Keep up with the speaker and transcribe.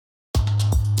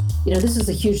This is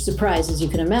a huge surprise, as you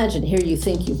can imagine. Here you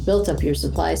think you've built up your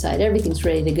supply side, everything's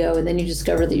ready to go, and then you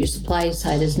discover that your supply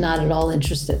side is not at all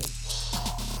interested.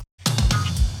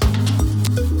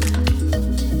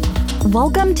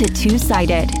 Welcome to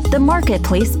Two-Sided, the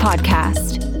Marketplace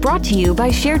podcast, brought to you by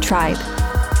ShareTribe.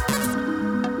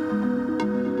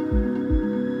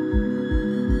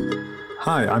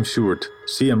 Hi, I'm Sjoerd,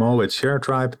 CMO at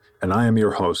ShareTribe, and I am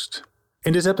your host.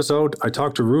 In this episode, I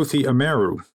talked to Ruthie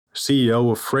Ameru, CEO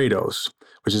of Freightos,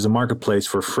 which is a marketplace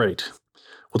for freight.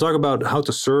 We'll talk about how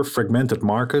to serve fragmented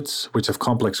markets, which have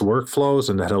complex workflows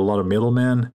and that had a lot of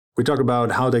middlemen. We talk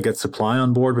about how they get supply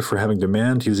on board before having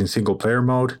demand using single player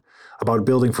mode, about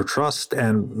building for trust,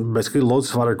 and basically loads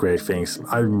of other great things.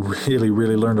 I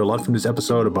really learned a lot from this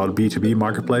episode about B2B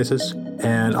marketplaces,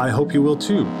 and I hope you will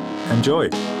too. Enjoy.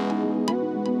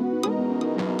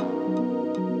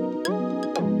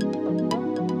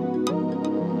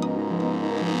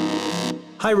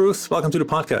 Hi, Ruth. Welcome to the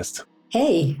podcast.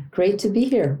 Hey, great to be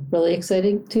here. Really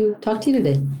exciting to talk to you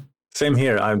today. Same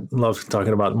here. I love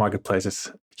talking about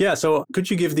marketplaces. Yeah, so could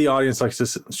you give the audience like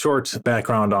this short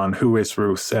background on who is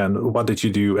Ruth and what did you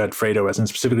do at Freightos, and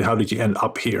specifically how did you end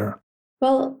up here?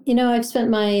 Well, I've spent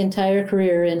my entire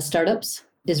career in startups.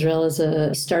 Israel is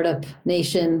a startup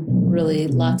nation, really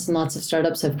lots and lots of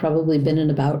startups. I've probably been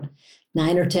in about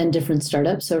 9 or 10 different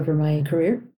startups over my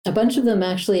career. A bunch of them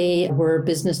actually were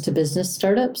business-to-business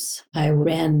startups. I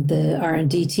ran the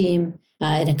R&D team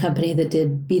in a company that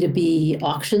did B2B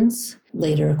auctions,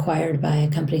 later acquired by a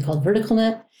company called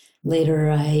VerticalNet. Later,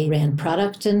 I ran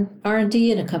product and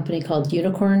R&D in a company called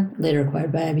Unicorn, later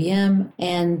acquired by IBM,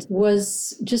 and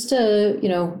was just a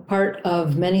part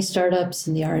of many startups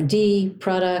in the R&D,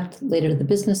 product, later the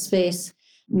business space.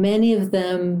 Many of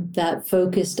them that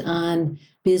focused on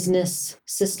business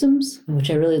systems,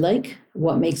 which I really like,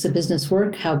 what makes a business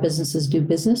work, how businesses do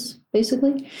business,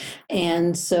 basically.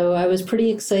 And so I was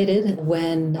pretty excited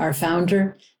when our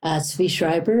founder, Zvi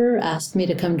Schreiber, asked me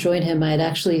to come join him. I had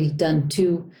actually done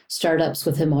 2 startups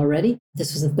with him already.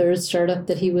 This was the 3rd startup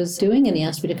that he was doing, and he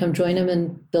asked me to come join him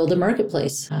and build a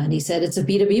marketplace. And he said, it's a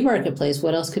B2B marketplace.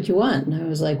 What else could you want? And I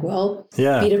was like, well,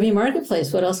 yeah. B2B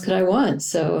marketplace. What else could I want?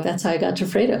 So that's how I got to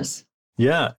Freightos.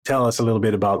 Yeah. Tell us a little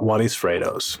bit about what is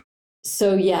Freightos.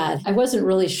 So I wasn't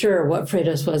really sure what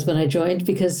Freightos was when I joined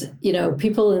because,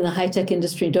 people in the high-tech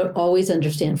industry don't always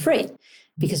understand freight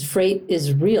because freight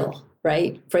is real,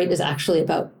 right? Freight is actually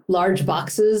about large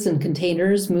boxes and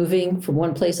containers moving from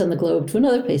one place on the globe to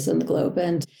another place on the globe.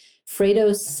 And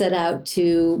Freightos set out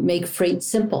to make freight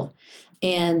simple.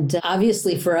 And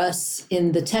obviously for us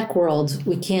in the tech world,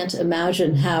 we can't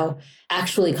imagine how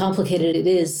actually complicated it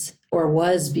is or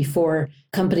was before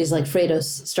companies like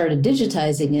Freightos started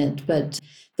digitizing it. But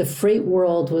the freight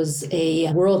world was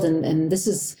a world, and this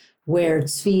is where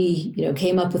Zvi,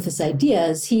 came up with this idea,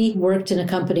 as he worked in a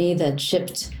company that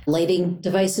shipped lighting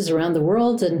devices around the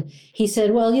world. And he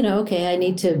said, well, I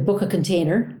need to book a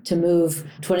container to move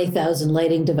 20,000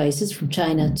 lighting devices from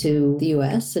China to the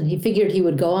US. And he figured he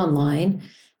would go online,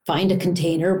 find a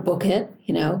container, book it,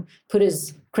 put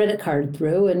his credit card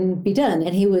through and be done.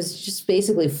 And he was just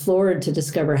basically floored to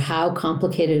discover how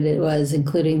complicated it was,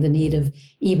 including the need of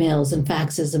emails and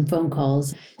faxes and phone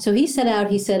calls. So he said,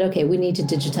 okay, we need to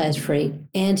digitize freight.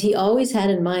 And he always had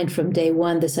in mind from day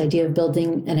one this idea of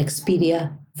building an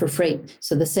Expedia for freight.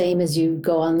 So the same as you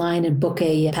go online and book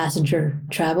a passenger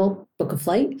travel, book a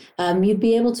flight, you'd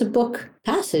be able to book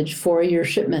passage for your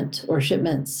shipment or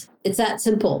shipments. It's that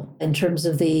simple in terms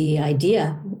of the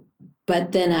idea.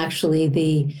 But then actually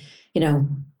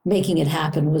making it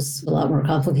happen was a lot more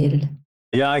complicated.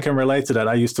 Yeah, I can relate to that.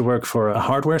 I used to work for a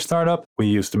hardware startup. We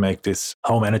used to make this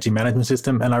home energy management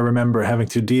system. And I remember having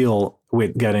to deal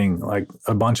with getting like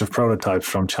a bunch of prototypes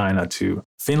from China to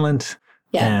Finland.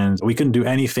 Yeah. And we couldn't do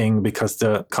anything because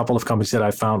the couple of companies that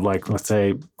I found, like, let's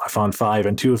say I found 5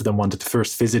 and 2 of them wanted to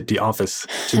first visit the office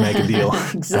to make a deal.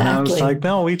 Exactly. And I was like,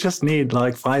 no, we just need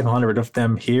like 500 of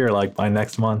them here, like by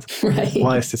next month. Right.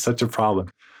 Why is this such a problem?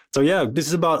 So yeah, this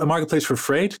is about a marketplace for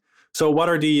freight. So what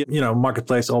are the,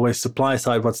 marketplace always supply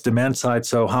side, what's demand side?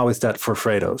 So how is that for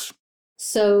Freightos?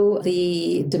 So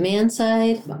the demand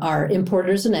side are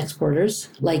importers and exporters,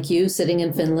 like you sitting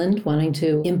in Finland wanting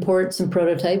to import some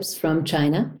prototypes from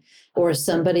China, or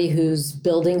somebody who's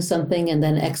building something and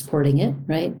then exporting it,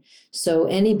 right? So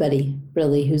anybody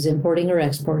really who's importing or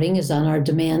exporting is on our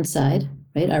demand side,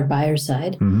 right? Our buyer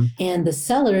side. Mm-hmm. And the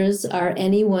sellers are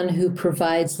anyone who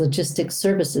provides logistics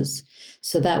services.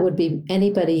 So that would be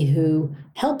anybody who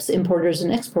helps importers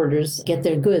and exporters get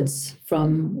their goods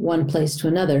from one place to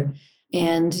another.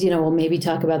 And, we'll maybe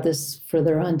talk about this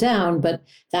further on down, but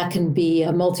that can be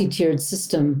a multi-tiered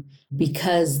system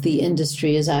because the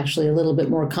industry is actually a little bit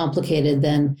more complicated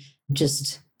than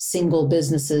just single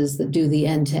businesses that do the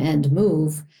end-to-end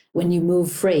move. When you move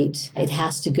freight, it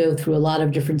has to go through a lot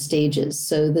of different stages.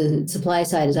 So the supply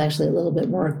side is actually a little bit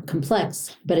more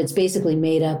complex, but it's basically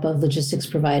made up of logistics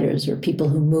providers or people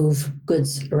who move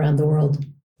goods around the world.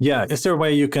 Yeah. Is there a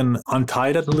way you can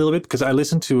untie that a little bit? Because I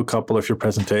listened to a couple of your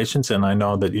presentations and I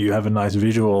know that you have a nice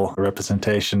visual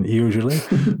representation usually,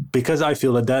 because I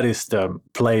feel that that is the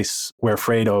place where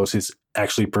Freightos is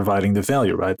actually providing the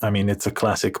value, right? I mean, it's a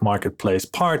classic marketplace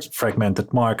part,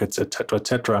 fragmented markets, et cetera, et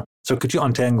cetera. So could you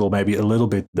untangle maybe a little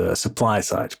bit the supply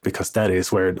side? Because that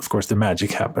is where, of course, the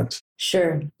magic happens.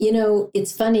 Sure.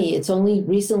 It's funny. It's only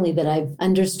recently that I've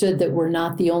understood that we're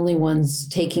not the only ones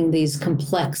taking these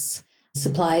complex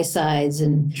supply sides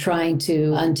and trying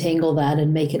to untangle that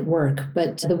and make it work.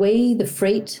 But the way the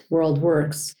freight world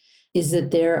works is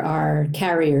that there are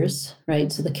carriers,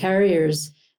 right? So the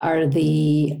carriers are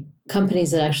the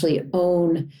companies that actually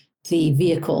own the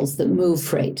vehicles that move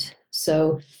freight.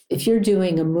 So if you're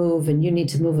doing a move and you need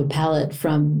to move a pallet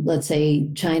from, let's say,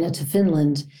 China to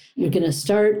Finland, you're going to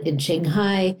start in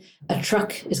Shanghai. A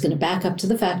truck is going to back up to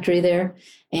the factory there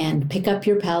and pick up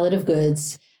your pallet of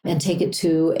goods and take it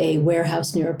to a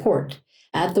warehouse near a port.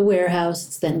 At the warehouse,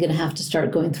 it's then going to have to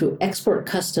start going through export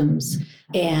customs.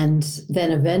 And then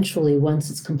eventually,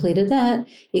 once it's completed that,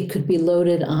 it could be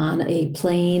loaded on a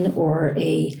plane or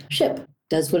a ship.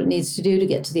 Does what it needs to do to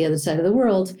get to the other side of the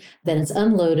world. Then it's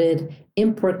unloaded,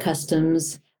 import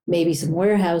customs, maybe some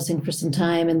warehousing for some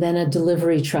time, and then a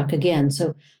delivery truck again.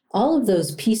 So all of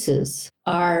those pieces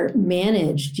are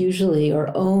managed usually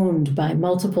or owned by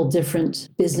multiple different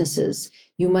businesses.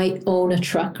 You might own a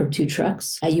truck or two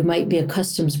trucks. You might be a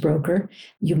customs broker.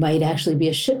 You might actually be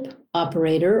a ship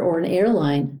operator or an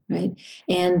airline, right?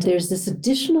 And there's this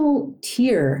additional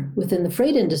tier within the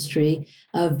freight industry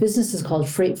of businesses called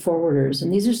freight forwarders.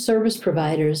 And these are service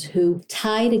providers who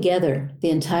tie together the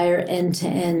entire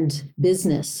end-to-end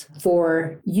business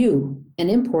for you, an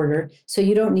importer, so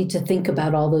you don't need to think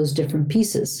about all those different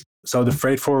pieces. So the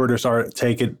freight forwarders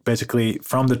take it basically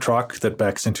from the truck that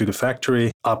backs into the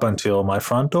factory up until my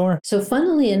front door? So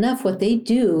funnily enough, what they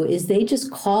do is they just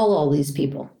call all these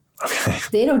people. Okay.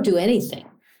 They don't do anything,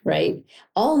 right?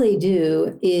 All they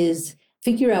do is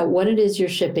figure out what it is you're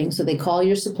shipping. So they call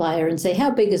your supplier and say,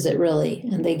 how big is it really?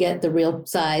 And they get the real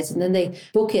size. And then they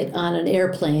book it on an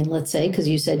airplane, let's say, because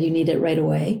you said you need it right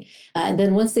away. And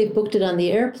then once they've booked it on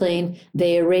the airplane,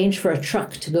 they arrange for a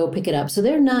truck to go pick it up. So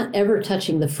they're not ever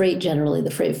touching the freight generally, the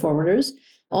freight forwarders.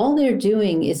 All they're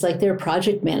doing is like they're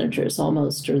project managers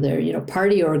almost, or they're,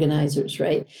 party organizers,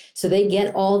 right? So they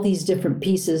get all these different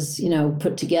pieces,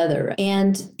 put together.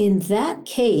 And in that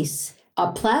case,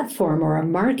 a platform or a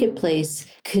marketplace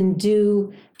can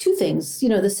do two things.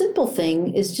 The simple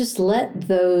thing is just let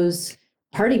those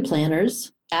party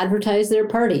planners advertise their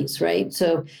parties, right?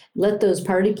 So let those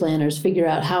party planners figure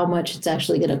out how much it's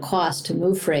actually going to cost to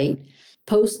move freight,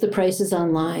 post the prices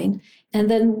online, and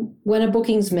then when a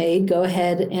booking's made, go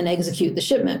ahead and execute the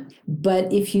shipment.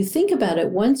 But if you think about it,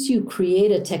 once you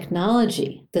create a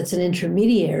technology that's an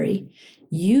intermediary,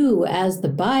 you as the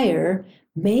buyer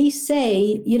may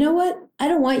say, you know what? I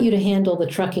don't want you to handle the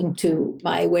trucking to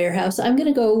my warehouse. I'm going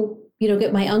to go,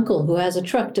 get my uncle who has a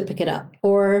truck to pick it up.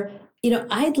 Or,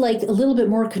 I'd like a little bit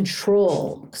more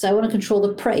control because I want to control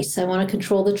the price. I want to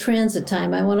control the transit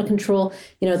time. I want to control,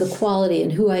 the quality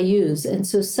and who I use. And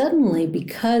so suddenly,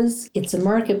 because it's a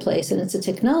marketplace and it's a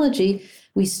technology,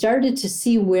 we started to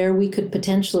see where we could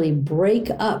potentially break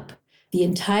up the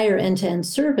entire end-to-end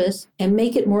service and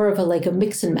make it more of a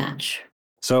mix and match.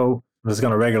 So I'm just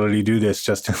going to regularly do this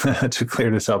just to clear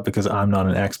this up because I'm not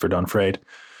an expert on freight.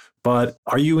 But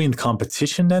are you in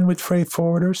competition then with freight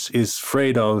forwarders? Is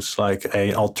Freightos like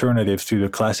an alternative to the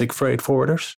classic freight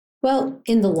forwarders? Well,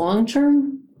 in the long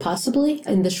term, possibly.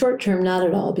 In the short term, not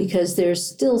at all, because there's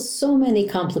still so many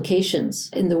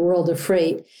complications in the world of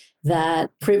freight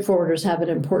that freight forwarders have an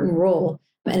important role.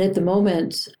 And at the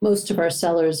moment, most of our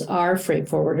sellers are freight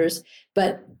forwarders.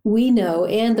 But we know,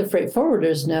 and the freight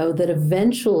forwarders know, that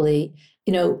eventually,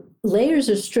 layers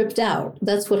are stripped out.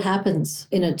 That's what happens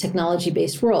in a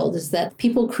technology-based world, is that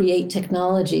people create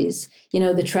technologies.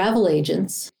 The travel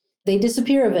agents, they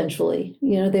disappear eventually.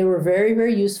 They were very,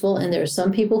 very useful. And there are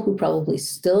some people who probably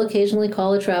still occasionally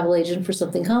call a travel agent for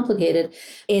something complicated.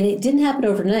 And it didn't happen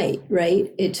overnight,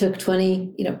 right? It took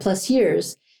 20, plus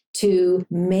years to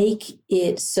make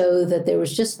it so that there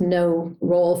was just no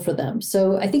role for them.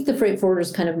 So I think the freight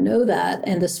forwarders kind of know that.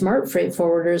 And the smart freight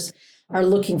forwarders are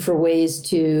looking for ways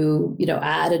to,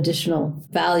 add additional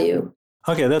value.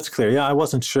 Okay, that's clear. Yeah, I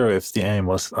wasn't sure if the aim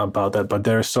was about that, but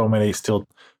there are so many still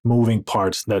moving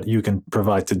parts that you can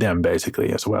provide to them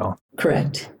basically as well.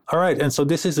 Correct. All right. And so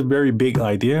this is a very big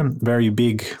idea, very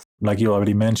big, like you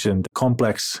already mentioned,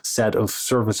 complex set of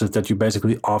services that you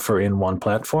basically offer in one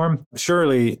platform.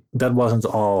 Surely that wasn't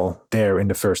all there in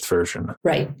the first version.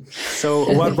 Right.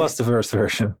 So what was the first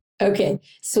version? Okay.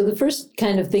 So the first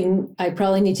kind of thing I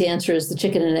probably need to answer is the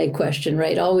chicken and egg question,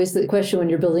 right? Always the question when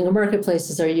you're building a marketplace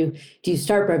is, do you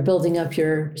start by building up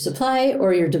your supply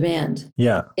or your demand?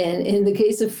 Yeah. And in the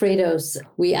case of Freightos,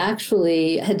 we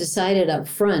actually had decided up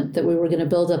front that we were going to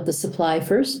build up the supply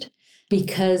first,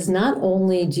 because not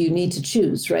only do you need to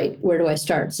choose, right? Where do I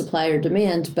start, supply or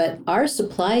demand? But our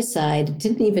supply side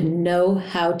didn't even know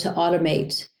how to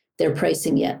automate their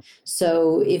pricing yet.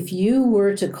 So if you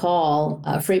were to call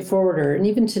a freight forwarder, and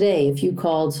even today, if you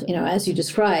called, as you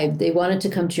described, they wanted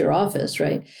to come to your office,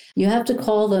 right? You have to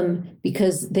call them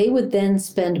because they would then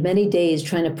spend many days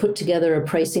trying to put together a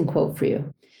pricing quote for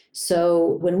you.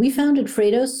 So when we founded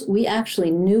Freightos, we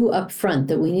actually knew up front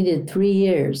that we needed 3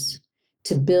 years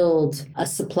to build a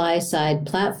supply side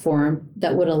platform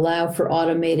that would allow for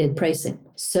automated pricing.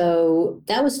 So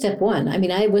that was step one. I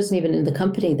mean, I wasn't even in the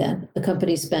company then. The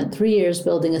company spent 3 years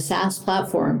building a SaaS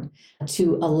platform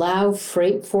to allow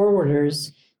freight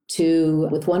forwarders to,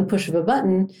 with one push of a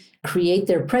button, create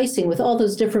their pricing with all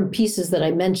those different pieces that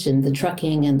I mentioned, the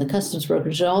trucking and the customs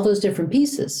brokerage and all those different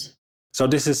pieces. So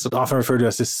this is often referred to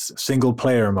as this single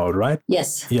player mode, right?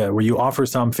 Yes. Yeah, where you offer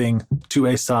something to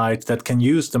a side that can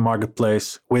use the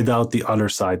marketplace without the other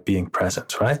side being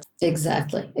present, right?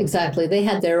 Exactly. They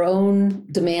had their own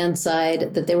demand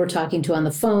side that they were talking to on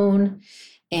the phone,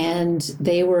 and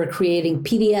they were creating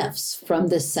PDFs from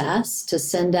this SaaS to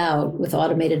send out with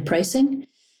automated pricing.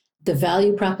 The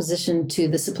value proposition to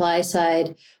the supply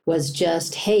side was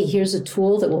just, hey, here's a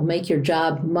tool that will make your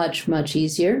job much, much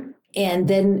easier. And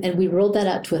we rolled that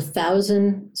out to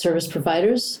 1,000 service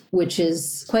providers, which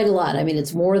is quite a lot. I mean,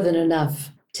 it's more than enough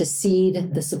to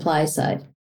seed the supply side.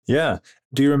 Yeah.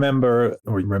 Do you remember,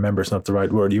 or remember is not the right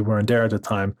word, you weren't there at the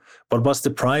time, but was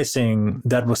the pricing,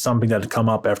 that was something that had come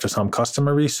up after some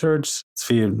customer research?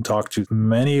 Svi talked to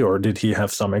many, or did he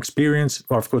have some experience?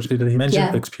 Or of course, did he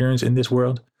mention experience in this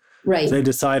world? Right. So they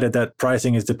decided that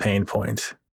pricing is the pain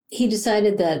point. He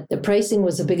decided that the pricing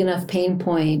was a big enough pain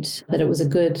point that it was a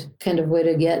good kind of way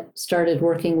to get started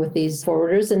working with these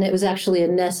forwarders. And it was actually a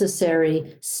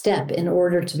necessary step in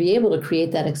order to be able to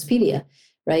create that Expedia,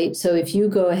 right? So if you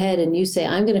go ahead and you say,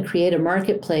 I'm going to create a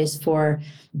marketplace for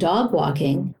dog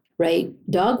walking, right?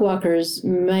 Dog walkers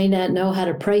might not know how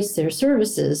to price their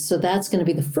services. So that's going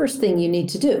to be the first thing you need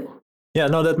to do. Yeah,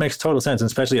 no, that makes total sense,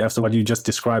 especially after what you just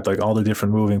described, like all the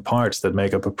different moving parts that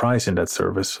make up a price in that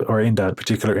service or in that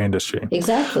particular industry.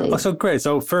 Exactly. Oh, so great.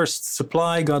 So first,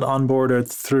 supply got onboarded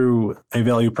through a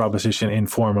value proposition in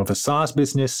form of a SaaS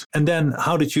business. And then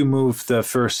how did you move the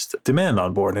first demand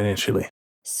on board initially?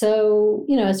 So,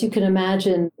 as you can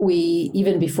imagine,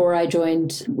 even before I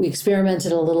joined, we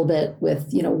experimented a little bit with,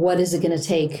 what is it going to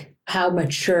take? How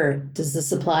mature does the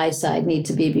supply side need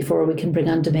to be before we can bring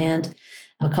on demand?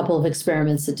 A couple of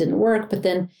experiments that didn't work. But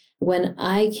then when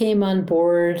I came on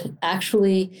board,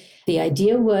 actually, the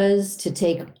idea was to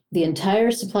take the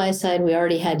entire supply side we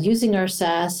already had using our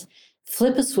SaaS,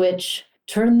 flip a switch,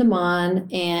 turn them on,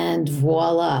 and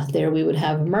voila, there we would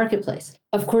have a marketplace.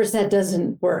 Of course, that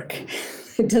doesn't work.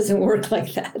 It doesn't work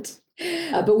like that.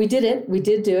 But we did it. We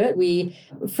did do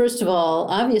it. First of all,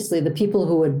 obviously, the people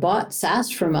who had bought SaaS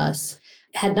from us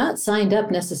had not signed up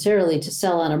necessarily to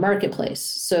sell on a marketplace.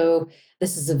 So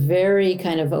this is a very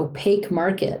kind of opaque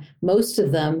market. Most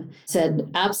of them said,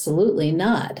 absolutely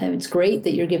not. I mean, it's great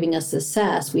that you're giving us this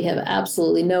SaaS. We have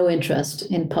absolutely no interest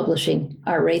in publishing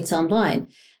our rates online.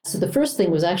 So the first thing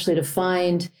was actually to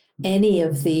find any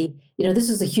of the, this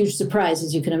is a huge surprise,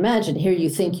 as you can imagine. Here you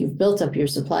think you've built up your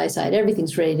supply side,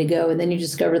 everything's ready to go, and then you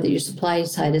discover that your supply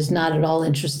side is not at all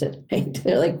interested. Right?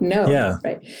 They're like, no,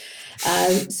 right?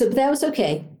 So that was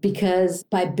okay, because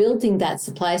by building that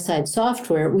supply side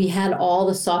software, we had all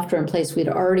the software in place. We'd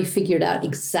already figured out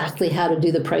exactly how to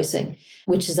do the pricing,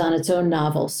 which is on its own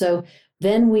novel. So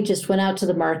then we just went out to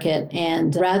the market,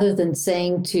 and rather than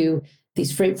saying to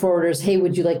these freight forwarders, hey,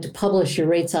 would you like to publish your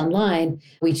rates online?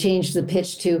 We changed the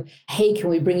pitch to, hey, can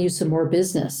we bring you some more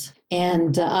business?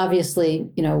 And obviously,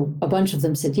 a bunch of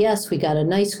them said yes. We got a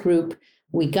nice group.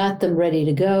 We got them ready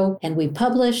to go, and we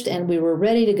published, and we were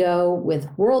ready to go with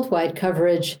worldwide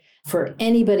coverage for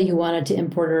anybody who wanted to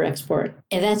import or export.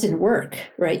 And that didn't work,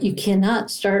 right? You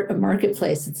cannot start a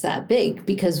marketplace that's that big,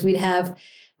 because we'd have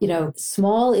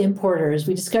small importers,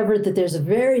 we discovered that there's a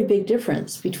very big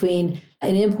difference between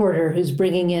an importer who's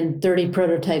bringing in 30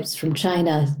 prototypes from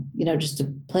China, just to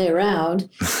play around,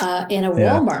 and a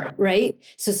Walmart, right?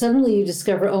 So suddenly you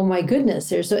discover, oh my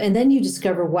goodness, and then you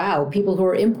discover, wow, people who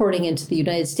are importing into the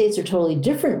United States are totally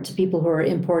different to people who are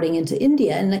importing into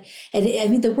India. And I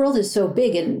mean, the world is so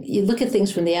big, and you look at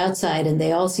things from the outside and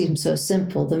they all seem so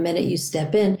simple the minute you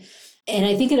step in. And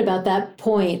I think at about that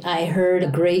point, I heard a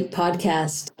great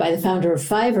podcast by the founder of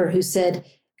Fiverr who said,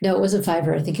 no, it wasn't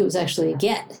Fiverr. I think it was actually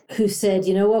Get, who said,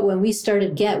 you know what, when we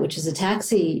started Get, which is a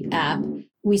taxi app,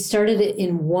 we started it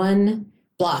in one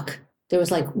block. There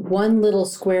was like one little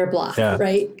square block,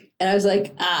 right? And I was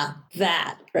like,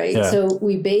 that, right? Yeah. So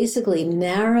we basically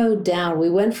narrowed down. We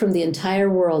went from the entire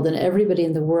world and everybody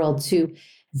in the world to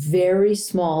very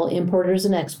small importers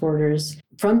and exporters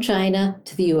from China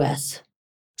to the US.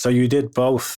 So you did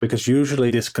both, because usually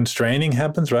this constraining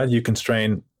happens, right? You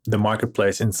constrain the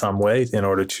marketplace in some way in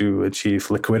order to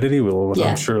achieve liquidity.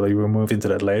 I'm sure we'll move into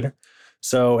that later.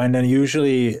 So, and then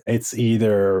usually it's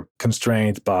either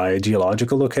constrained by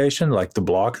geological location, like the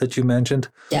block that you mentioned,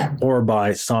 or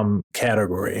by some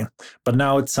category. But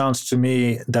now it sounds to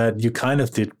me that you kind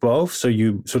of did both. So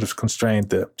you sort of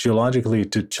constrained geologically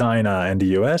to China and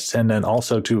the US, and then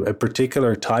also to a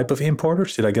particular type of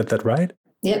importers. Did I get that right?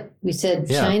 Yep. We said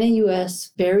China,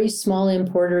 US, very small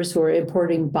importers who are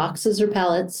importing boxes or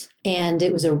pallets. And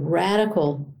it was a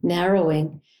radical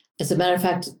narrowing. As a matter of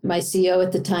fact, my CEO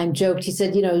at the time joked, he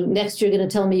said, next you're going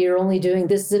to tell me you're only doing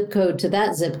this zip code to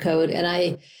that zip code. And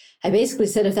I basically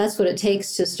said, if that's what it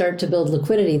takes to start to build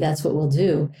liquidity, that's what we'll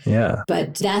do. Yeah.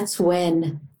 But that's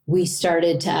when we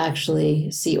started to actually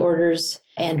see orders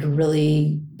and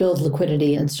really build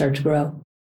liquidity and start to grow.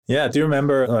 Yeah. Do you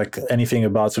remember anything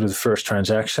about sort of the first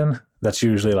transaction? That's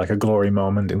usually like a glory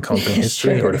moment in company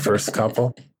history, or the first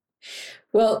couple.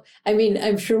 Well, I mean,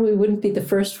 I'm sure we wouldn't be the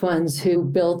first ones who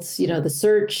built, the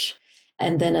search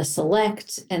and then a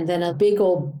select and then a big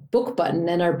old book button.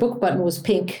 And our book button was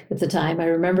pink at the time. I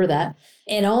remember that.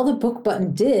 And all the book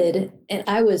button did, and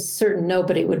I was certain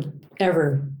nobody would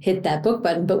ever hit that book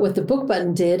button, but what the book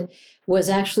button did was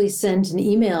actually send an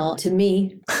email to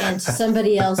me and to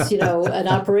somebody else, an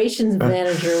operations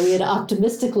manager. We had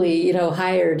optimistically,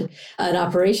 hired an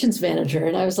operations manager.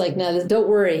 And I was like, no, don't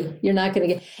worry, you're not going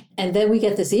to get. And then we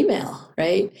get this email,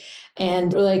 right?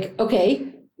 And we're like, okay,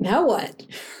 now what?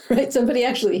 Right? Somebody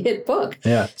actually hit book.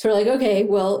 Yeah. So we're like, okay,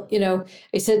 well,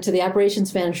 I said to the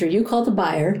operations manager, you call the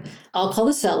buyer, I'll call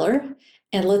the seller,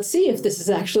 and let's see if this is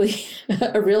actually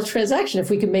a real transaction, if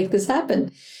we can make this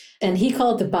happen. And he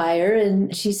called the buyer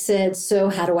and she said, so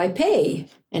how do I pay?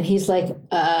 And he's like,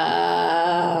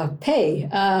 PayPal.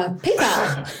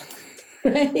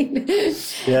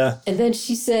 Right? Yeah. And then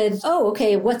she said, oh,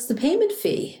 okay, what's the payment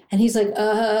fee? And he's like,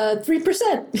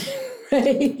 3%.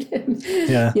 Right?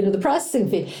 Yeah. The processing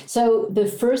fee. So the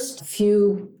first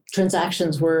few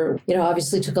transactions were,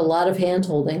 obviously took a lot of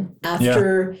hand-holding.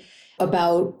 After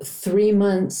about 3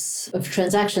 months of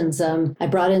transactions, I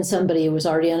brought in somebody who was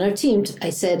already on our team. I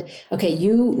said, okay,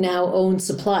 you now own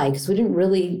supply, because we didn't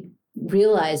really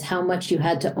realize how much you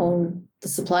had to own the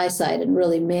supply side and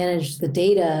really manage the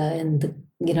data and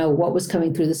what was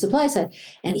coming through the supply side.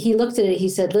 And he looked at it, he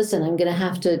said, listen, I'm going to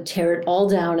have to tear it all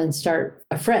down and start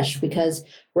afresh, because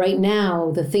right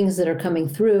now the things that are coming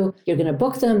through, you're going to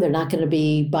book them. They're not going to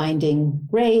be binding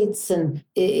rates, and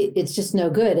it's just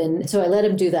no good. And so I let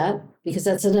him do that, because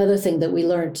that's another thing that we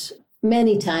learned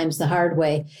many times the hard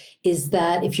way, is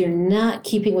that if you're not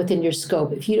keeping within your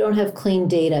scope, if you don't have clean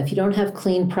data, if you don't have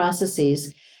clean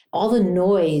processes, all the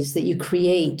noise that you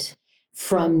create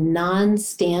from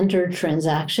non-standard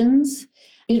transactions,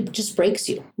 it just breaks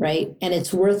you, right? And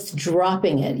it's worth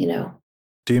dropping it,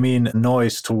 Do you mean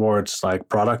noise towards like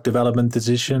product development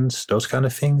decisions, those kind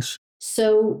of things?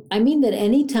 So I mean that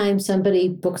anytime somebody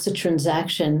books a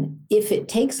transaction, if it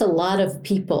takes a lot of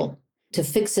people to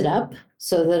fix it up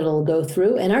so that it'll go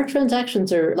through, and our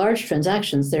transactions are large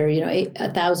transactions, they're,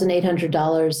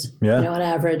 $1,800, on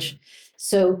average.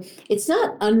 So it's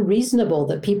not unreasonable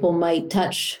that people might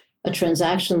touch a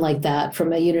transaction like that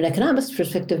from a unit economics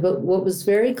perspective. But what was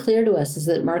very clear to us is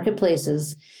that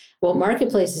marketplaces,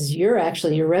 your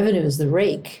revenue is the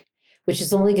rake, which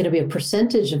is only going to be a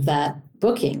percentage of that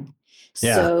booking.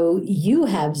 Yeah. So you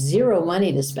have zero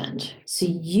money to spend. So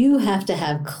you have to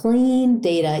have clean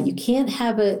data. You can't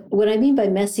have what I mean by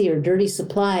messy or dirty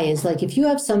supply is like if you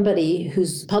have somebody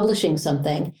who's publishing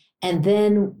something and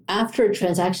then after a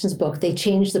transaction's booked, they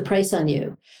change the price on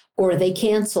you, or they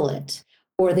cancel it,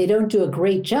 or they don't do a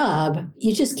great job,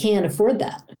 you just can't afford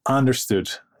that.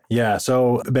 Understood. Yeah.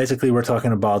 So basically we're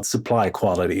talking about supply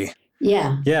quality.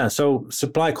 Yeah. Yeah. So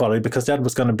supply quality, because that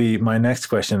was going to be my next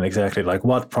question exactly. Like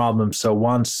what problems? So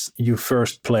once you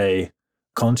first play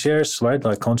concierge, right?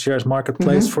 Like concierge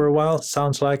marketplace for a while,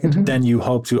 sounds like it. Then you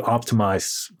hope to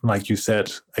optimize, like you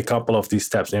said, a couple of these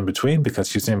steps in between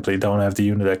because you simply don't have the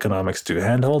unit economics to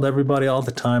handhold everybody all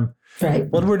the time. Right.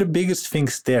 What were the biggest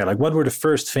things there? Like what were the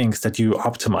first things that you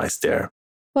optimized there?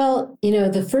 Well,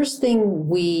 the first thing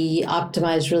we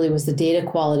optimized really was the data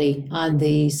quality on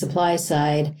the supply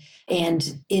side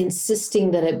and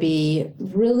insisting that it be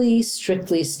really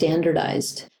strictly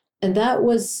standardized. And that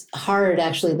was hard,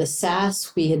 actually. The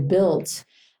SaaS we had built,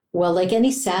 well, like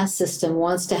any SaaS system,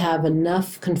 wants to have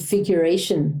enough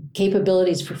configuration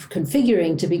capabilities for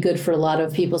configuring to be good for a lot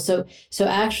of people. So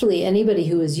actually, anybody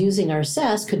who was using our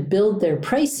SaaS could build their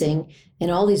pricing in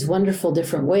all these wonderful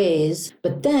different ways.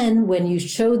 But then when you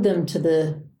showed them to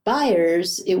the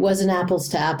buyers, it wasn't apples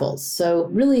to apples. So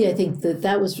really, I think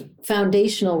that was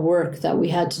foundational work that we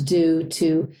had to do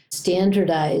to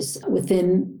standardize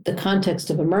within the context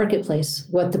of a marketplace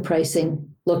what the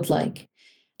pricing looked like.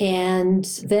 And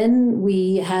then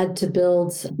we had to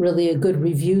build really a good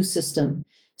review system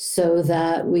so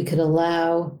that we could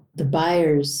allow the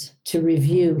buyers to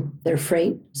review their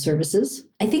freight services.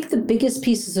 I think the biggest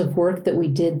pieces of work that we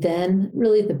did then,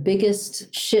 really the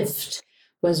biggest shift,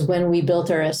 was when we built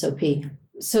our SOP.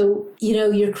 So,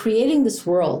 you're creating this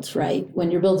world, right? When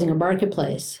you're building a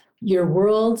marketplace, your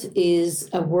world is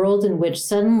a world in which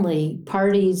suddenly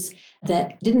parties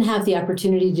that didn't have the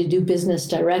opportunity to do business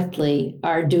directly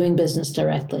are doing business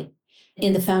directly.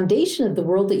 And the foundation of the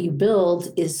world that you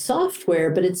build is software,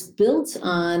 but it's built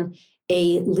on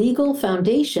a legal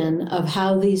foundation of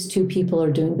how these two people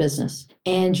are doing business.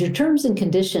 And your terms and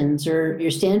conditions or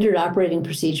your standard operating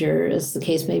procedure, as the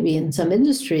case may be in some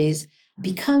industries,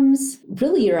 becomes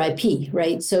really your IP,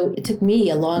 right? So it took me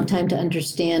a long time to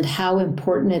understand how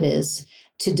important it is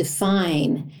to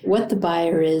define what the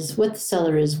buyer is, what the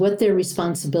seller is, what their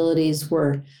responsibilities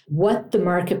were, what the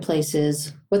marketplace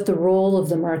is, what the role of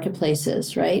the marketplace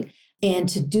is, right? And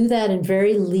to do that in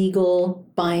very legal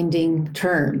binding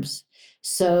terms.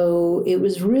 So it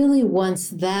was really once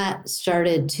that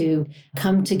started to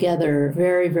come together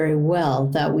very, very well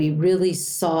that we really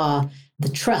saw the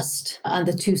trust on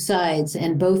the two sides,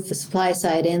 and both the supply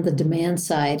side and the demand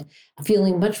side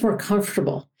feeling much more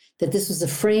comfortable that this was a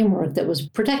framework that was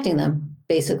protecting them,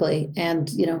 basically,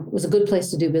 and was a good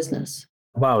place to do business.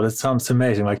 Wow, that sounds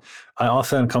amazing. Like I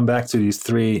often come back to these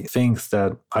three things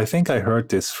that I think I heard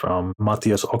this from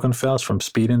Matthias Ockenfels from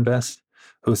Speed Invest,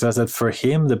 who says that for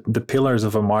him, the pillars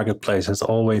of a marketplace has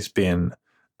always been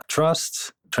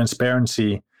trust,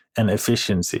 transparency, and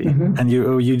efficiency. And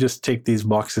you just tick these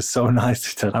boxes so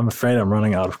nicely that I'm afraid I'm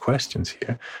running out of questions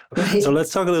here. Right. So let's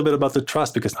talk a little bit about the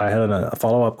trust, because I had a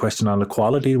follow-up question on the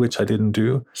quality, which I didn't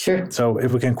do. Sure. So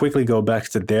if we can quickly go back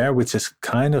to there, which is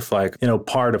kind of like,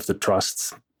 part of the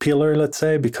trust pillar, let's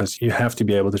say, because you have to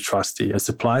be able to trust the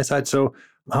supply side. So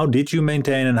how did you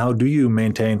maintain and how do you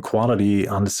maintain quality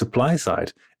on the supply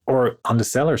side or on the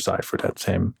seller side for that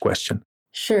same question?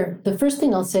 Sure. The first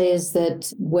thing I'll say is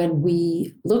that when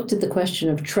we looked at the question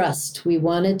of trust, we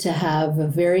wanted to have a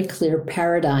very clear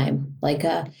paradigm, like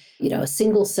a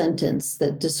single sentence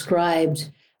that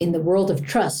described in the world of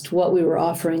trust what we were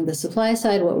offering the supply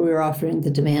side, what we were offering the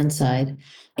demand side.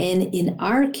 And in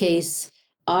our case,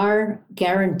 our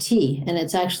guarantee, and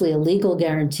it's actually a legal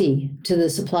guarantee to the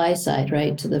supply side,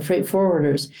 right, to the freight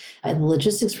forwarders and the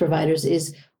logistics providers,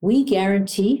 is we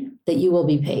guarantee that you will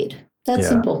be paid. That's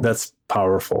simple. That's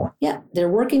powerful. Yeah. They're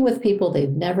working with people they've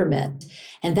never met.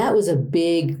 And that was a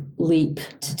big leap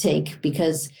to take,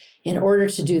 because in order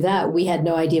to do that, we had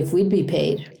no idea if we'd be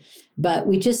paid. But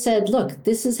we just said, look,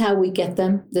 this is how we get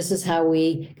them. This is how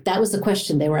that was the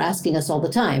question they were asking us all the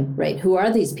time, right? Who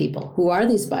are these people? Who are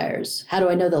these buyers? How do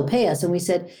I know they'll pay us? And we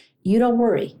said, you don't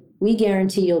worry. We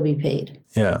guarantee you'll be paid.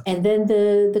 Yeah. And then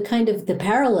the kind of the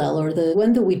parallel, or the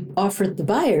one that we offered the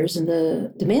buyers and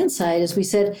the demand side, is we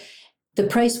said, the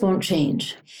price won't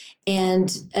change.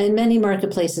 And in many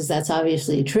marketplaces, that's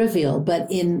obviously trivial,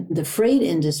 but in the freight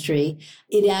industry,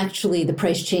 the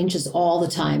price changes all the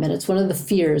time. And it's one of the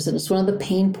fears, and it's one of the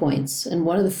pain points, and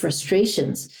one of the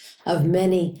frustrations of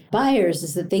many buyers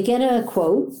is that they get a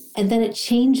quote and then it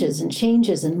changes and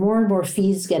changes, and more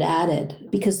fees get added,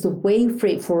 because the way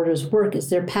freight forwarders work is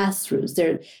they're pass-throughs.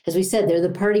 They're, as we said, they're the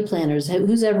party planners.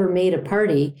 Who's ever made a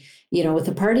party, with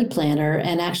a party planner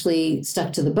and actually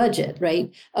stuck to the budget, right?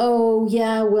 Oh,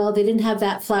 yeah, well, they didn't have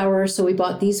that flour, so we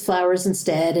bought these flowers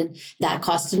instead, and that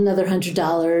costed another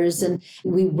 $100. And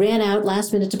we ran out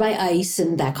last minute to buy ice,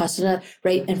 and that costed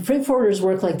right? And freight forwarders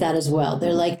work like that as well.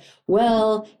 They're like,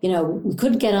 well, we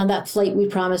couldn't get on that flight we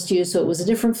promised you, so it was a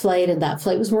different flight and that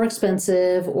flight was more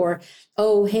expensive. Or,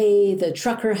 oh, hey, the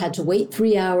trucker had to wait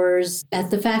 3 hours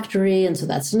at the factory, and so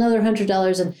that's another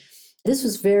 $100. And this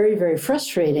was very, very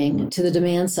frustrating to the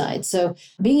demand side. So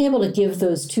being able to give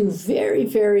those two very,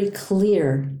 very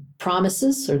clear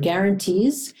promises or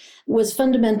guarantees was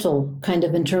fundamental kind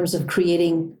of in terms of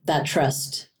creating that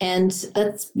trust. And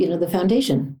that's, the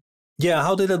foundation. Yeah,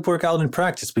 how did it work out in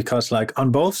practice? Because like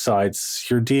on both sides,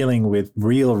 you're dealing with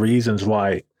real reasons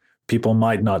why people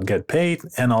might not get paid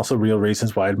and also real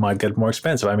reasons why it might get more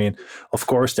expensive. I mean, of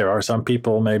course, there are some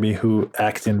people maybe who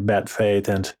act in bad faith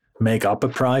and make up a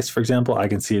price, for example. I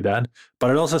can see that. But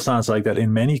it also sounds like that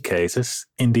in many cases,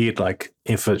 indeed, like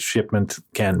if a shipment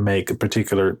can't make a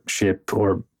particular ship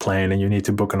or plane and you need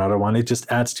to book another one, it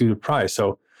just adds to the price.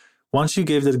 So once you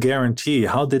gave that guarantee,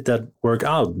 how did that work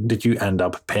out? Did you end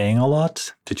up paying a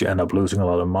lot? Did you end up losing a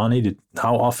lot of money?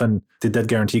 How often did that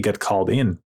guarantee get called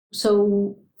in?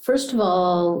 So first of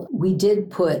all, we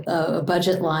did put a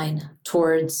budget line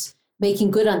towards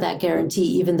making good on that guarantee,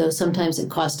 even though sometimes it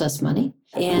cost us money.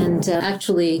 And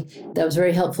actually, that was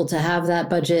very helpful to have that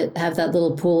budget, have that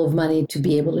little pool of money to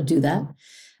be able to do that.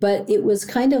 But it was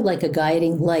kind of like a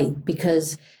guiding light,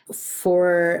 because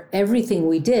for everything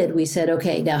we did, we said,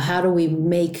 okay, now how do we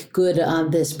make good on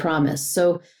this promise?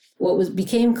 So what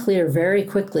became clear very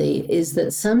quickly is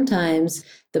that sometimes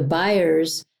the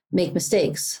buyers make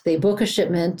mistakes. They book a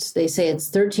shipment, they say it's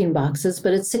 13 boxes,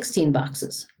 but it's 16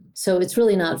 boxes. So it's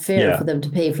really not fair for them to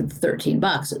pay for the 13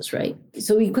 boxes, right?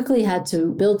 So we quickly had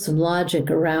to build some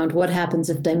logic around what happens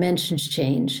if dimensions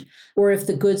change or if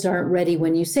the goods aren't ready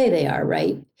when you say they are,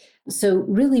 right? So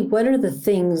really, what are the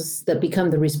things that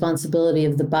become the responsibility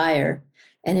of the buyer?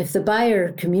 And if the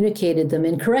buyer communicated them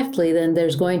incorrectly, then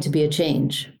there's going to be a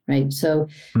change, right? So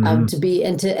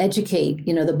to educate,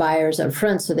 the buyers up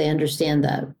front so they understand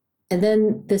that. And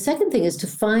then the second thing is to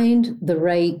find the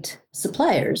right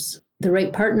suppliers, the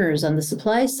right partners on the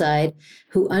supply side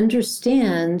who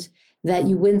understand that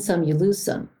you win some, you lose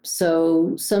some.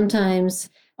 So sometimes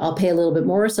I'll pay a little bit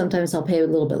more, sometimes I'll pay a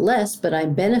little bit less, but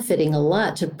I'm benefiting a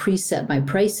lot to preset my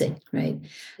pricing, right?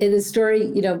 In the story,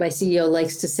 my CEO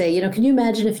likes to say, can you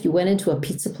imagine if you went into a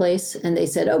pizza place and they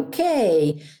said,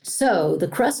 okay, so the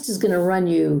crust is going to run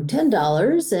you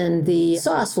 $10 and the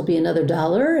sauce will be another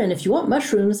 $1. And if you want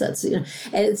mushrooms, that's, and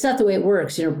it's not the way it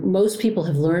works. Most people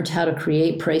have learned how to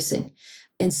create pricing.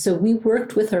 And so we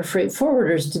worked with our freight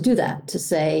forwarders to do that, to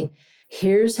say,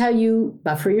 here's how you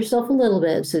buffer yourself a little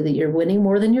bit so that you're winning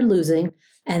more than you're losing,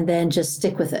 and then just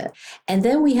stick with it. And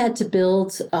then we had to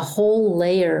build a whole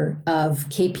layer of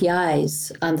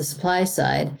KPIs on the supply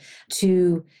side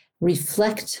to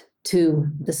reflect to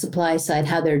the supply side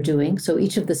how they're doing. So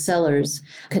each of the sellers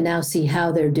can now see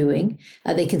how they're doing.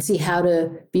 They can see how to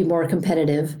be more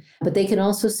competitive, but they can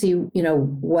also see,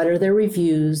 what are their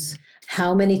reviews?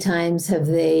 How many times have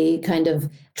they kind of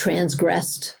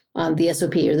transgressed on the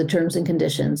SOP or the terms and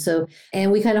conditions? So, and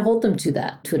we kind of hold them to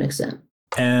that to an extent.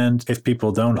 And if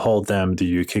people don't hold them, do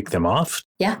you kick them off?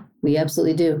 Yeah, we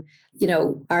absolutely do.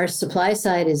 Our supply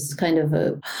side is kind of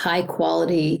a high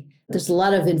quality. There's a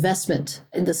lot of investment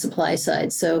in the supply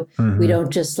side. So we don't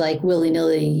just like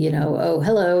willy-nilly, oh,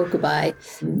 hello, goodbye.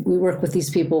 We work with these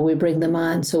people, we bring them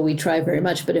on. So we try very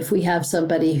much. But if we have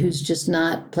somebody who's just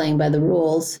not playing by the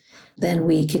rules, then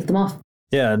we kick them off.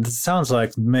 Yeah, it sounds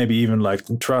like maybe even like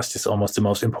trust is almost the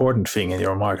most important thing in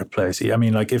your marketplace. I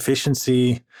mean, like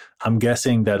efficiency, I'm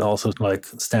guessing that also like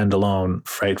standalone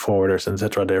freight forwarders, et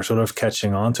cetera, they're sort of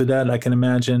catching on to that, I can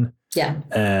imagine. Yeah.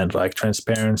 And like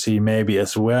transparency maybe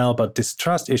as well. But this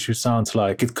trust issue sounds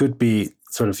like it could be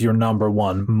sort of your number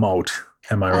one moat.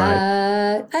 Am I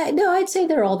right? No, I'd say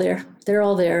they're all there. They're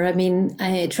all there. I mean,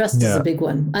 trust is a big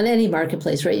one on any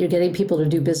marketplace, right? You're getting people to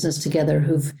do business together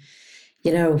who've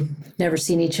never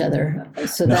seen each other.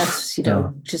 So that's,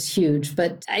 just huge.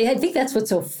 But I think that's what's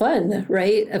so fun,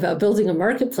 right, about building a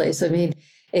marketplace. I mean,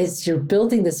 is you're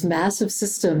building this massive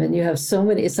system and you have so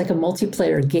many, it's like a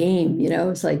multiplayer game,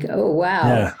 it's like, oh,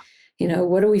 wow. Yeah.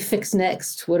 What do we fix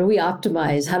next? What do we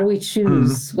optimize? How do we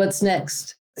choose what's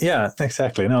next? Yeah,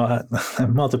 exactly. No, a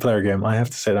multiplayer game. I have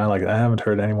to say that I like it. I haven't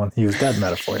heard anyone use that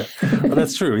metaphor yet. But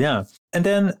that's true, yeah. And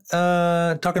then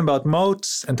talking about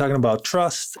moats and talking about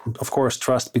trust, of course,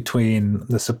 trust between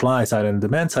the supply side and the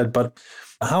demand side. But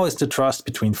how is the trust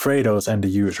between Freightos and the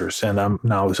users? And I'm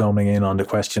now zooming in on the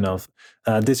question of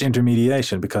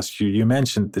disintermediation, because you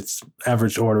mentioned its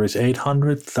average order is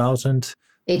 800,000.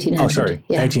 1,800. Oh, sorry.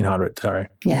 Yeah. 1,800. Sorry.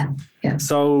 Yeah. Yeah.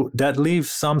 So that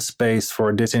leaves some space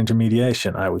for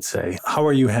disintermediation, I would say. How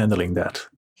are you handling that?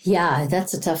 Yeah,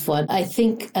 that's a tough one. I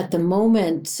think at the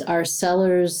moment, our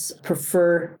sellers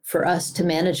prefer for us to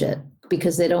manage it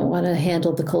because they don't want to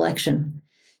handle the collection.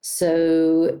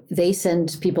 So they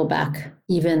send people back,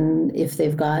 even if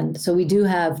they've gone. So we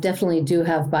definitely do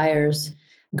have buyers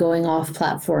going off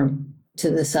platform to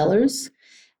the sellers.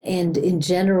 And in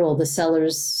general, the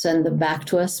sellers send them back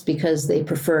to us because they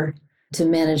prefer to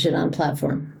manage it on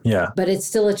platform. Yeah. But it's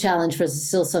still a challenge for us. It's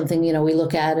still something, we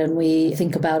look at and we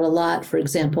think about a lot. For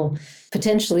example,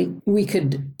 potentially we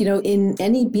could, in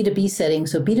any B2B setting,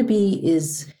 so B2B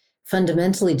is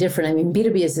fundamentally different. I mean,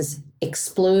 B2B is this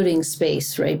exploding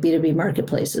space, right? B2B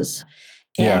marketplaces.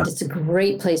 And It's a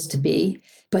great place to be.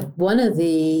 But one of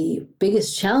the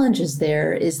biggest challenges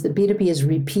there is that B2B is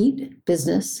repeat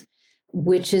business,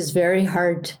 which is very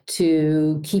hard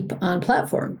to keep on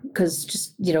platform because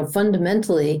just,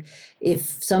 fundamentally,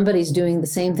 if somebody's doing the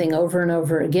same thing over and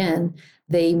over again,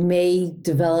 they may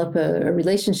develop a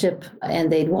relationship and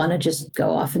they'd want to just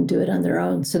go off and do it on their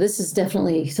own. So this is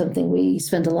definitely something we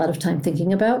spend a lot of time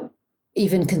thinking about,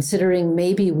 even considering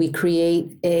maybe we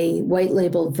create a white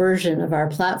labeled version of our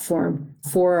platform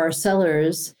for our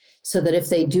sellers so that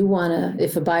if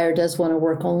a buyer does want to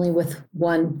work only with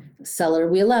one seller,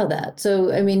 we allow that.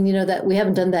 So, I mean, that we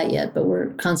haven't done that yet, but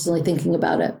we're constantly thinking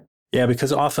about it. Yeah,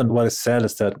 because often what is said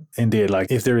is that indeed,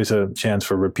 like if there is a chance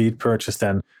for repeat purchase,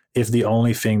 then if the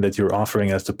only thing that you're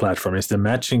offering as the platform is the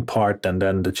matching part, then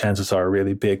the chances are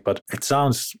really big. But it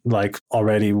sounds like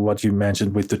already what you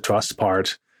mentioned with the trust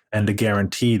part and the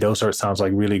guarantee, sounds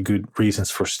like really good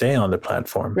reasons for staying on the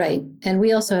platform. Right. And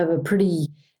we also have a pretty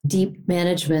deep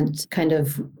management kind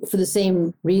of, for the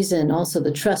same reason, also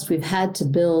the trust, we've had to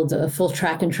build a full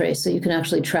track and trace so you can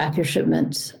actually track your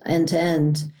shipment end to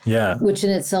end. Yeah. Which in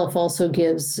itself also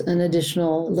gives an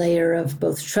additional layer of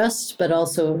both trust, but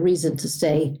also a reason to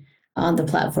stay on the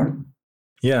platform.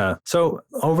 Yeah. So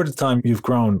over the time you've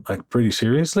grown like pretty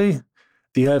seriously.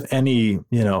 Do you have any,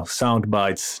 sound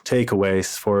bites,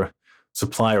 takeaways for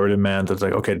supply or demand that's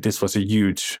like, okay, this was a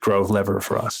huge growth lever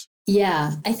for us?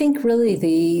 Yeah, I think really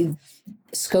the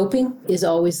scoping is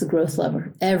always the growth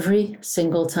lever every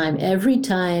single time. Every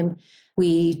time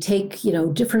we take,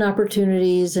 different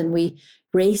opportunities and we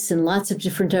race in lots of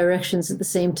different directions at the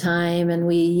same time. And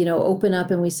we, open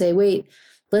up and we say, wait,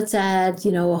 let's add,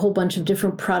 a whole bunch of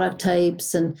different product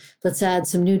types and let's add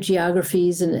some new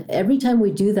geographies. And every time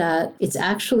we do that, it's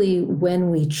actually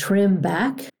when we trim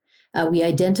back, we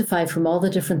identify from all the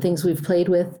different things we've played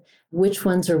with, which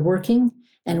ones are working,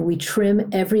 and we trim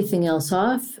everything else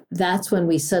off. That's when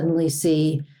we suddenly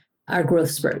see our growth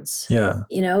spurts. Yeah.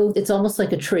 It's almost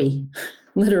like a tree,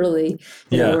 literally,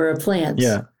 or a plant.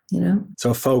 Yeah.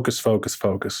 So focus.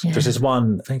 Yeah. There's this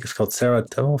one, I think it's called Sarah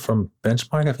Towell from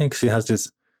Benchmark. I think she has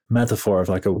this metaphor of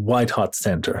like a white hot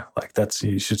center. Like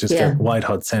you should just get white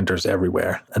hot centers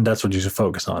everywhere. And that's what you should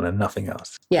focus on and nothing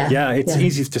else. Yeah. It's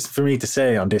easy just for me to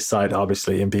say on this side,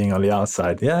 obviously, and being on the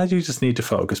outside. Yeah, you just need to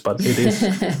focus. But it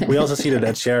is, we also see that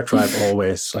at ShareTribe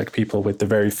always, like people with the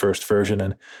very first version,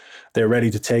 and they're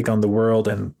ready to take on the world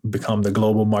and become the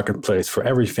global marketplace for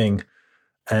everything.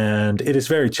 And it is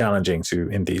very challenging to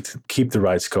indeed keep the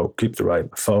right scope, keep the right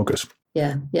focus.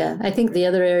 Yeah. I think the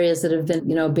other areas that have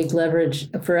been, a big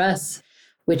leverage for us,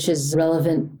 which is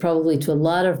relevant probably to a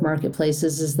lot of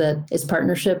marketplaces, is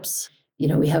partnerships.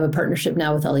 We have a partnership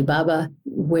now with Alibaba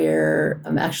where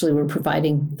actually we're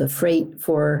providing the freight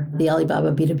for the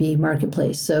Alibaba B2B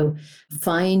marketplace. So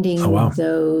finding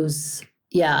those.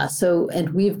 Yeah. So,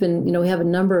 and we've been, we have a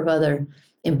number of other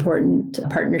important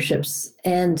partnerships.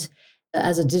 And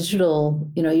as a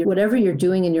digital, whatever you're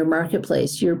doing in your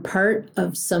marketplace, you're part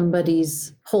of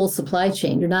somebody's whole supply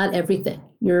chain. You're not everything.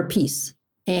 You're a piece.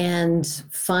 And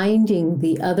finding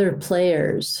the other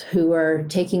players who are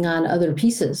taking on other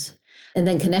pieces and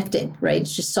then connecting, right?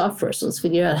 It's just software. So let's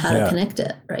figure out how to connect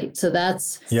it, right? So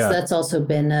that's also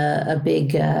been a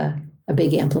big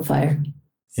amplifier.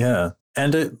 Yeah.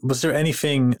 And was there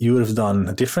anything you would have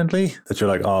done differently that you're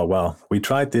like, oh, well, we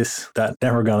tried this,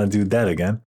 never going to do that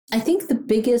again? I think the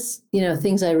biggest,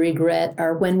 things I regret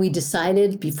are when we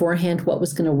decided beforehand what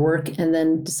was going to work and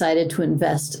then decided to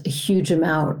invest a huge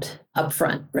amount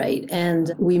upfront, right?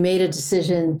 And we made a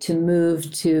decision to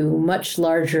move to much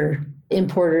larger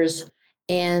importers,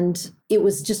 and it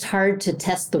was just hard to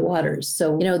test the waters.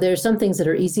 So, there's some things that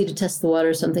are easy to test the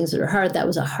waters, some things that are hard. That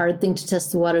was a hard thing to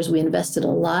test the waters. We invested a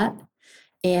lot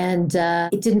and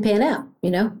it didn't pan out,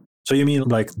 So you mean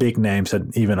like big names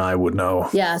that even I would know?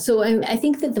 Yeah. So I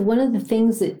think that one of the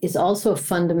things that is also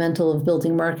fundamental of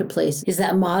building marketplace is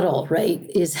that model, right?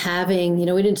 Is having,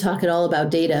 we didn't talk at all about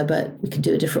data, but we could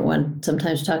do a different one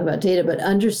sometimes talk about data, but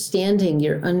understanding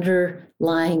your underlying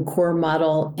line core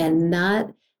model and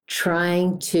not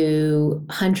trying to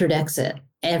 100x it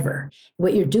ever.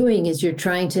 What you're doing is you're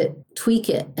trying to tweak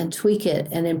it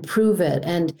and improve it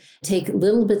and take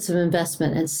little bits of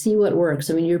investment and see what works.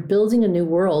 I mean, you're building a new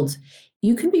world.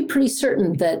 You can be pretty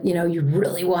certain that, you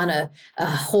really want a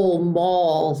whole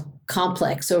mall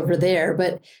complex over there,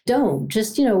 but don't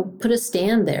just, put a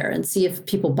stand there and see if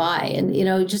people buy and,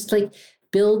 just like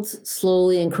build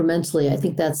slowly, incrementally. I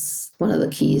think that's one of the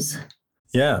keys.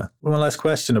 Yeah. One last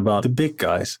question about the big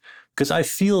guys, because I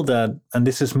feel that, and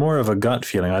this is more of a gut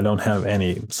feeling, I don't have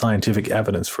any scientific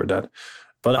evidence for that,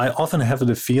 but I often have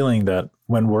the feeling that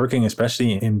when working,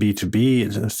 especially in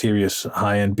B2B, serious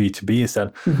high-end B2B, is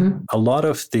that a lot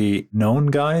of the known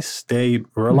guys, they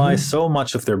rely so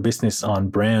much of their business on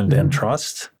brand and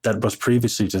trust that was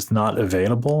previously just not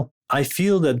available. I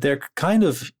feel that they're kind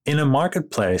of in a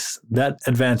marketplace, that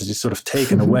advantage is sort of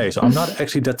taken away. So I'm not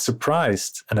actually that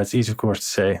surprised, and that's easy, of course, to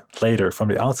say later from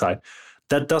the outside,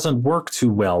 that doesn't work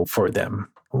too well for them.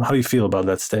 How do you feel about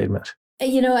that statement?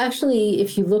 Actually,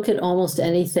 if you look at almost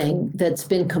anything that's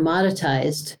been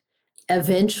commoditized,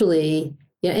 eventually,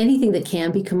 anything that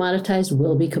can be commoditized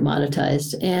will be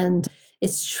commoditized. And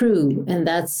it's true. And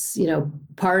that's,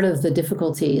 part of the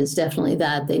difficulty is definitely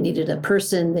that they needed a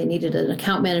person, they needed an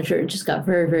account manager. It just got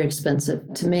very, very expensive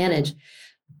to manage.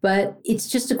 But it's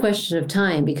just a question of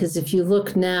time, because if you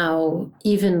look now,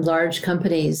 even large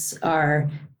companies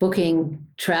are booking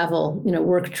travel,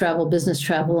 work travel, business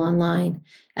travel online.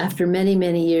 After many,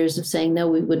 many years of saying, no,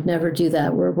 we would never do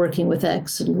that. We're working with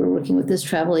X and we're working with this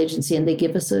travel agency and they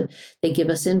give us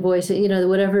invoice,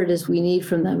 whatever it is we need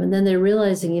from them. And then they're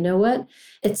realizing, what?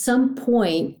 At some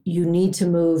point, you need to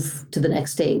move to the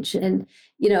next stage. And,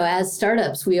 as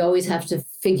startups, we always have to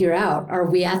figure out, are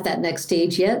we at that next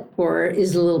stage yet? Or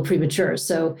is it a little premature?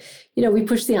 So, we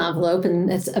push the envelope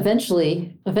and it's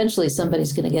eventually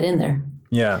somebody's going to get in there.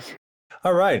 Yeah.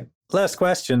 All right. Last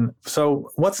question.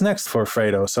 So what's next for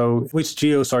Freido? So which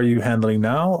geos are you handling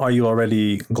now? Are you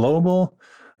already global?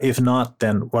 If not,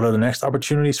 then what are the next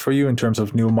opportunities for you in terms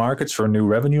of new markets or new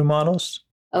revenue models?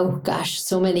 Oh, gosh,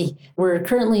 so many. We're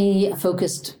currently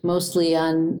focused mostly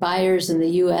on buyers in the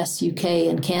US, UK,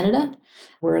 and Canada.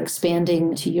 We're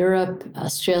expanding to Europe,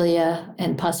 Australia,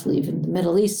 and possibly even the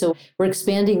Middle East. So we're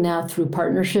expanding now through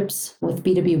partnerships with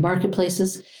B2B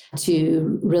marketplaces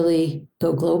to really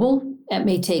go global. It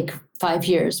may take 5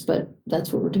 years, but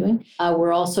that's what we're doing.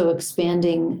 We're also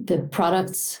expanding the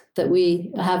products that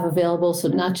we have available. So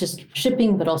not just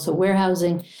shipping, but also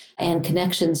warehousing and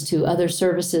connections to other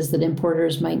services that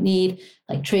importers might need,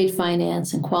 like trade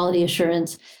finance and quality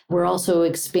assurance. We're also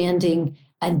expanding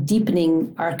and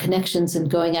deepening our connections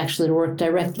and going actually to work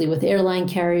directly with airline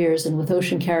carriers and with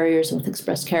ocean carriers and with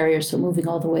express carriers. So moving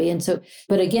all the way in.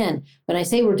 But again, when I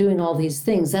say we're doing all these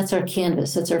things, that's our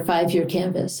canvas. That's our 5-year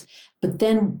canvas. But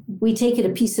then we take it a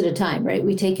piece at a time, right?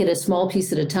 We take it a small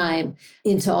piece at a time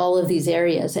into all of these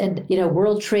areas. And,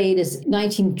 world trade is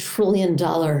 $19 trillion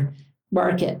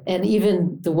market. And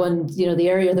even the one, the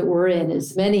area that we're in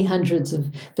is many hundreds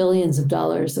of billions of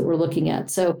dollars that we're looking at.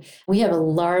 So we have a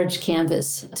large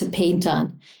canvas to paint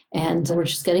on, and we're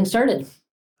just getting started.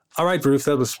 All right, Ruth,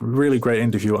 that was a really great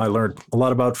interview. I learned a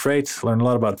lot about freight, learned a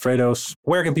lot about Freidos.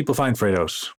 Where can people find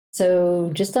Freidos?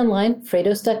 So just online,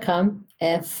 freidos.com,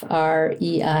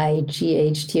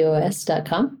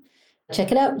 FREIGHTOS.com.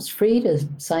 Check it out. It's free to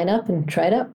sign up and try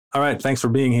it out. All right. Thanks for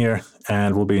being here,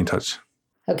 and we'll be in touch.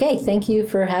 Okay. Thank you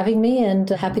for having me, and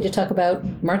happy to talk about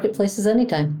marketplaces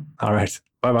anytime. All right.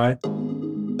 Bye-bye.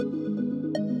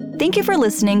 Thank you for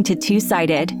listening to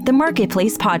Two-Sided, the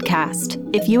Marketplace podcast.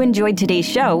 If you enjoyed today's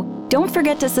show, don't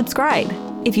forget to subscribe.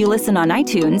 If you listen on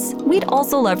iTunes, we'd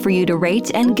also love for you to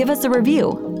rate and give us a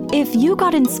review. If you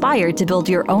got inspired to build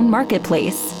your own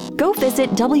marketplace, go visit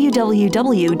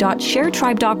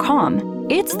www.sharetribe.com.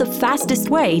 It's the fastest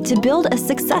way to build a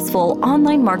successful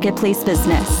online marketplace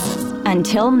business.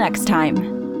 Until next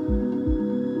time.